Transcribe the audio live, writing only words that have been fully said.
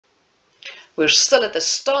We're still at the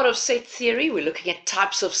start of set theory. We're looking at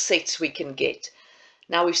types of sets we can get.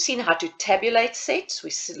 Now we've seen how to tabulate sets.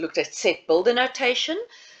 We looked at set builder notation.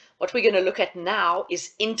 What we're going to look at now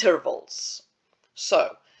is intervals.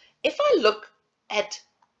 So if I look at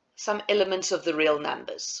some elements of the real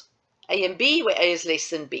numbers, a and b, where a is less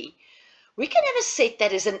than b, we can have a set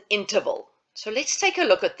that is an interval. So let's take a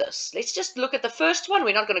look at this. Let's just look at the first one.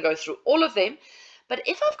 We're not going to go through all of them. But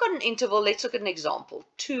if I've got an interval, let's look at an example,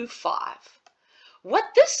 2, 5. What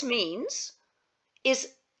this means is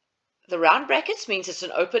the round brackets means it's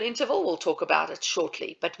an open interval. We'll talk about it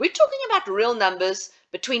shortly. But we're talking about real numbers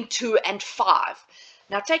between 2 and 5.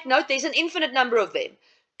 Now take note, there's an infinite number of them.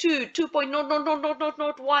 2,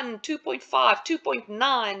 2.00001, 2.5,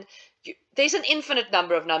 2.9. There's an infinite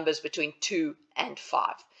number of numbers between 2 and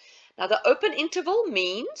 5. Now the open interval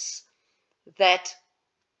means that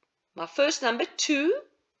my first number, 2,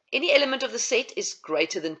 any element of the set is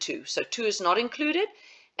greater than 2. So 2 is not included,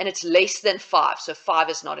 and it's less than 5. So 5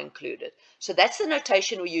 is not included. So that's the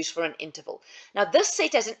notation we use for an interval. Now this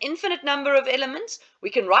set has an infinite number of elements. We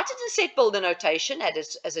can write it in set builder notation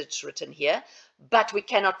as it's written here, but we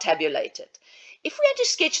cannot tabulate it. If we had to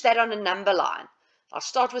sketch that on a number line, I'll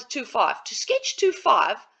start with 2, 5. To sketch 2,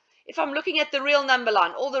 5, if I'm looking at the real number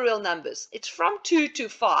line, all the real numbers, it's from 2 to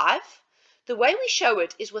 5. The way we show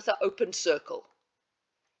it is with an open circle.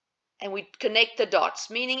 And we connect the dots,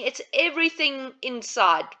 meaning it's everything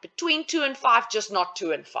inside, between 2 and 5, just not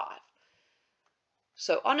 2 and 5.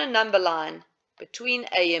 So on a number line, between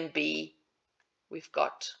A and B, we've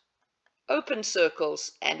got open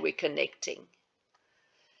circles and we're connecting.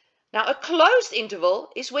 Now a closed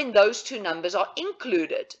interval is when those two numbers are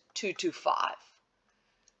included, 2 to 5.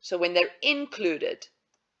 So when they're included,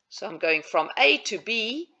 so I'm going from A to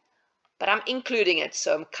B, but I'm including it,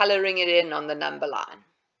 so I'm coloring it in on the number line.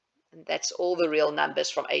 And that's all the real numbers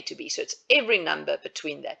from A to B. So it's every number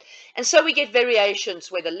between that. And so we get variations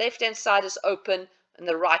where the left-hand side is open and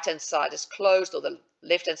the right-hand side is closed, or the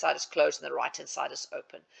left-hand side is closed and the right-hand side is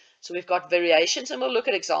open. So we've got variations, and we'll look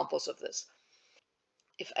at examples of this.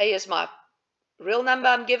 If A is my real number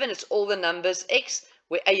I'm given, it's all the numbers x,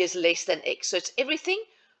 where A is less than x. So it's everything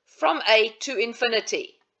from A to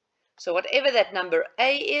infinity. So whatever that number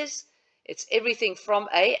A is, it's everything from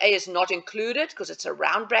A. A is not included because it's a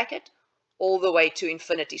round bracket, all the way to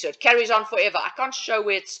infinity. So it carries on forever. I can't show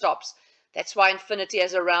where it stops. That's why infinity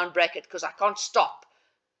has a round bracket, because I can't stop.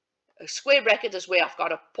 A square bracket is where I've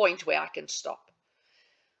got a point where I can stop.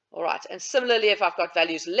 All right, and similarly, if I've got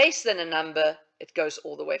values less than a number, it goes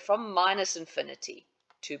all the way from minus infinity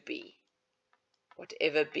to B,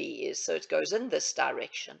 whatever B is. So it goes in this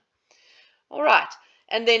direction. All right,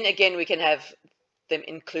 and then again, we can have them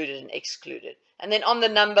included and excluded. And then on the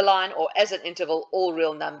number line, or as an interval, all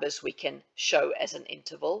real numbers we can show as an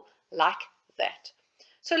interval like that.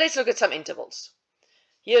 So let's look at some intervals.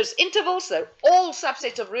 Here's intervals. They're all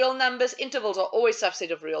subsets of real numbers. Intervals are always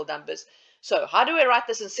subset of real numbers. So how do we write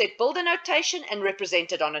this in set builder notation and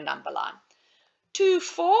represent it on a number line? 2,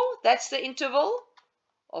 4, that's the interval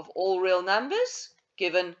of all real numbers,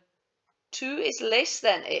 given 2 is less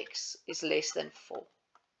than x is less than 4. All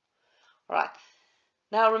right.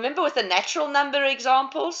 Now remember, with the natural number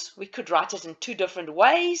examples, we could write it in two different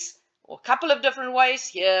ways, or a couple of different ways.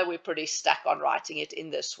 Here we're pretty stuck on writing it in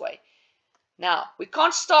this way. Now we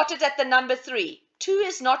can't start it at the number 3. 2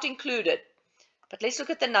 is not included. But let's look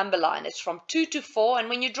at the number line. It's from 2 to 4, and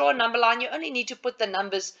when you draw a number line, you only need to put the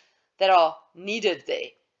numbers that are needed there.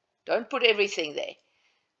 Don't put everything there.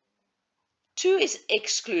 2 is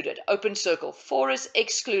excluded, open circle. 4 is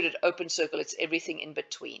excluded, open circle. It's everything in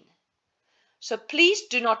between. So please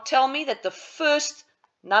do not tell me that the first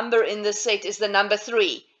number in the set is the number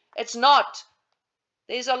 3. It's not.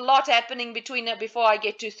 There's a lot happening before I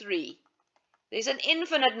get to 3. There's an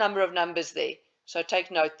infinite number of numbers there. So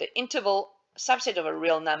take note, the interval subset of a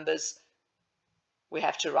real numbers, we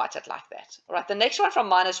have to write it like that. All right, the next one from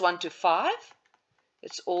 -1 to 5,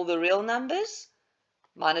 it's all the real numbers.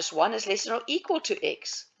 -1 is less than or equal to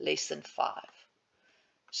x, less than 5.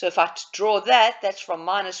 So if I draw that, that's from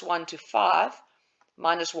 -1 to 5.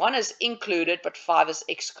 -1 is included, but 5 is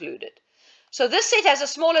excluded. So this set has a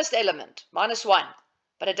smallest element, -1,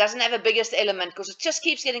 but it doesn't have a biggest element because it just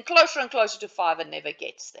keeps getting closer and closer to 5 and never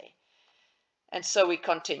gets there. And so we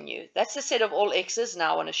continue. That's the set of all x's.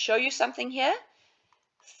 Now I want to show you something here.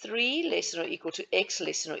 3 less than or equal to x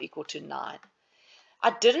less than or equal to 9.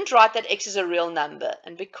 I didn't write that x is a real number,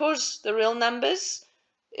 and because the real numbers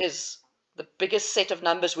is the biggest set of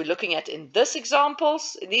numbers we're looking at in these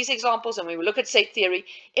examples, and when we look at set theory,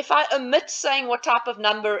 if I omit saying what type of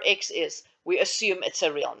number x is, we assume it's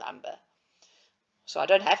a real number. So I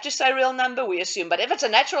don't have to say real number, we assume. But if it's a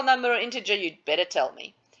natural number or integer, you'd better tell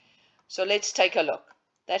me. So let's take a look.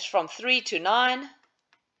 That's from 3 to 9,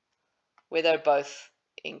 where they're both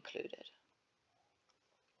included.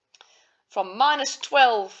 From minus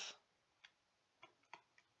 12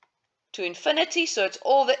 to infinity, so it's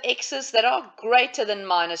all the x's that are greater than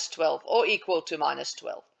minus 12 or equal to minus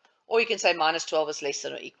 12. Or you can say minus 12 is less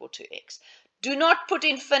than or equal to x. Do not put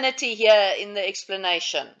infinity here in the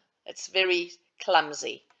explanation. It's very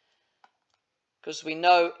clumsy, because we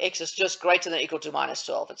know x is just greater than or equal to minus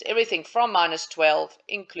 12. It's everything from minus 12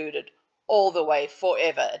 included all the way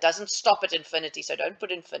forever. It doesn't stop at infinity, so don't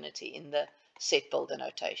put infinity in the set builder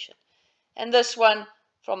notation. And this one,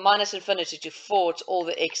 from minus infinity to 4, it's all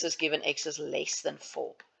the x's given x is less than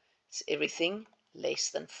 4. It's everything less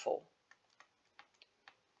than 4.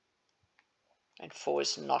 And 4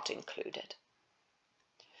 is not included.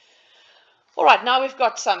 All right, now we've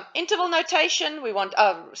got some interval notation. We want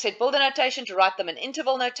set builder notation to write them in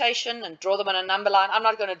interval notation and draw them on a number line. I'm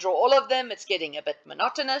not going to draw all of them. It's getting a bit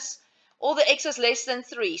monotonous. All the x is less than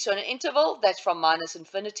 3. So in an interval, that's from minus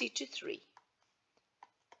infinity to 3.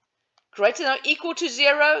 Greater than or equal to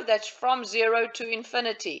 0, that's from 0 to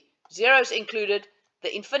infinity. 0 is included.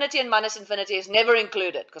 The infinity and minus infinity is never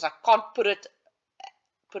included, because I can't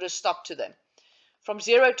put a stop to them. From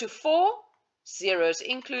 0 to 4, 0 is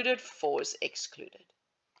included, 4 is excluded.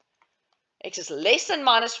 X is less than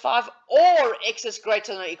minus 5, or x is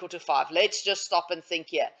greater than or equal to 5. Let's just stop and think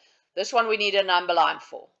here. This one we need a number line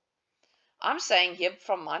for. I'm saying here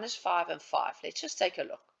from minus 5 and 5. Let's just take a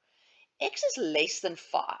look. X is less than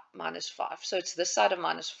minus 5, so it's this side of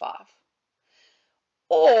minus 5.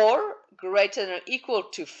 Or greater than or equal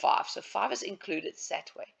to 5, so 5 is included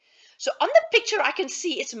that way. So on the picture I can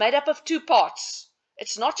see it's made up of two parts.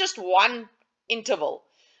 It's not just one interval.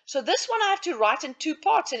 So this one I have to write in two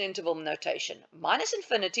parts in interval notation. Minus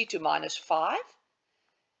infinity to minus 5.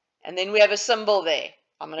 And then we have a symbol there.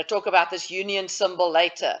 I'm going to talk about this union symbol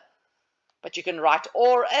later. But you can write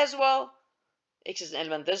or as well. X is an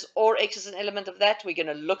element of this, or x is an element of that. We're going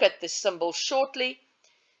to look at this symbol shortly.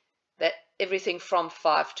 That everything from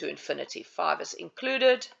 5 to infinity. 5 is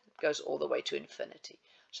included. It goes all the way to infinity.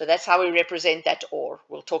 So that's how we represent that or.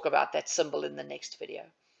 We'll talk about that symbol in the next video.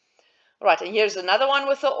 All right, and here's another one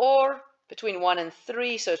with the or, between 1 and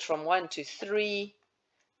 3. So it's from 1 to 3.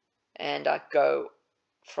 And I go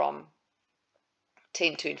from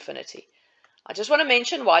 10 to infinity. I just want to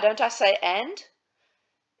mention, why don't I say and?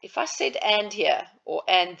 If I said and here, or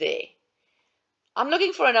and there, I'm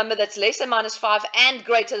looking for a number that's less than minus 5 and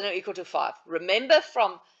greater than or equal to 5. Remember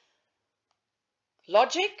from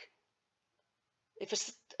logic,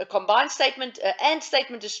 if a combined statement, an and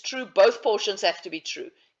statement is true, both portions have to be true.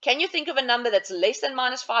 Can you think of a number that's less than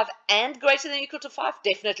minus 5 and greater than or equal to 5?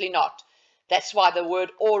 Definitely not. That's why the word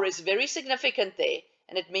or is very significant there,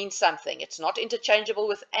 and it means something. It's not interchangeable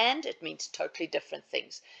with and, it means totally different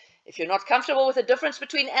things. If you're not comfortable with the difference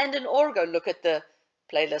between and or, go look at the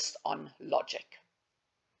playlist on logic.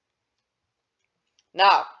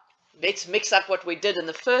 Now, let's mix up what we did in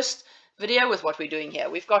the first video with what we're doing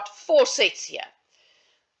here. We've got 4 sets here.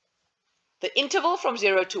 The interval from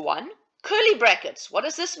 0 to 1, curly brackets. What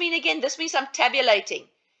does this mean again? This means I'm tabulating.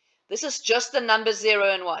 This is just the numbers 0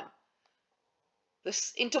 and 1.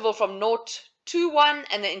 This interval from 0 to 1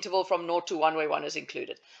 and the interval from 0 to 1 where 1 is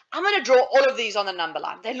included. I'm going to draw all of these on the number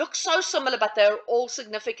line. They look so similar, but they're all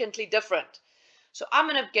significantly different. So I'm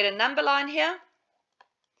going to get a number line here,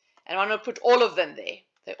 and I'm going to put all of them there.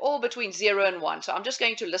 They're all between 0 and 1. So I'm just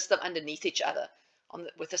going to list them underneath each other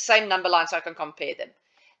with the same number line so I can compare them.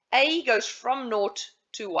 A goes from 0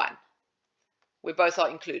 to 1, where both are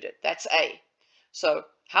included. That's A. So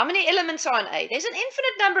how many elements are in A? There's an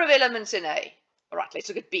infinite number of elements in A. All right, let's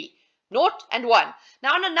look at B. 0 and 1.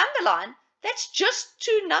 Now on a number line, that's just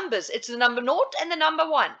two numbers. It's the number 0 and the number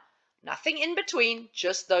 1. Nothing in between,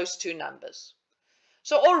 just those two numbers.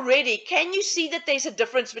 So already, can you see that there's a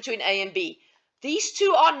difference between A and B? These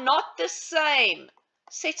two are not the same.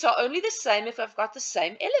 Sets are only the same if I've got the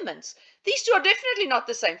same elements. These two are definitely not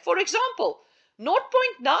the same. For example,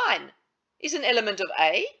 0.9 is an element of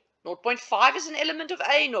A. 0.5 is an element of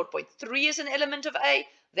A. 0.3 is an element of A.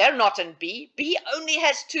 They're not in B. B only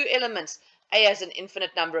has 2 elements. A has an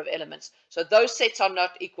infinite number of elements. So those sets are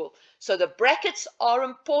not equal. So the brackets are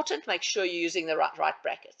important. Make sure you're using the right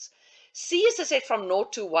brackets. C is the set from 0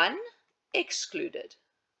 to 1, excluded.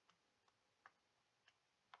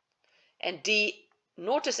 And D,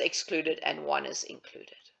 0 is excluded and 1 is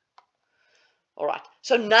included. All right.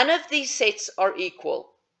 So none of these sets are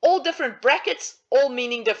equal. All different brackets, all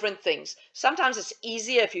meaning different things. Sometimes it's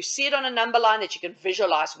easier if you see it on a number line that you can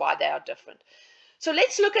visualize why they are different. So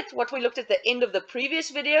let's look at what we looked at the end of the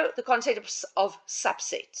previous video, the concept of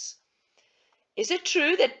subsets. Is it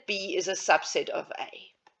true that B is a subset of A?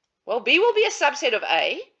 Well, B will be a subset of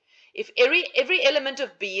A if every element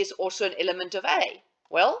of B is also an element of A.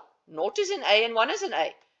 Well, 0 is in A and 1 is in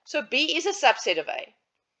A. So B is a subset of A.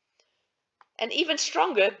 And even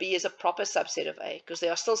stronger, B is a proper subset of A because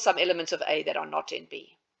there are still some elements of A that are not in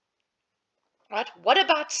B. Right? What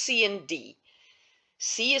about C and D?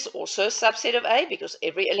 C is also a subset of A because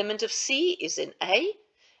every element of C is in A.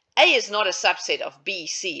 A is not a subset of B,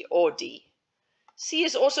 C, or D. C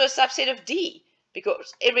is also a subset of D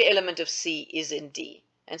because every element of C is in D.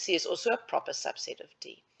 And C is also a proper subset of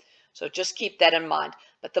D. So just keep that in mind.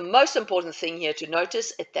 But the most important thing here to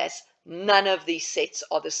notice is that none of these sets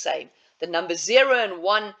are the same. The number 0 and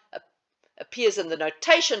 1 appears in the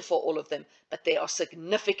notation for all of them, but there are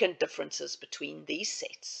significant differences between these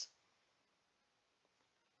sets.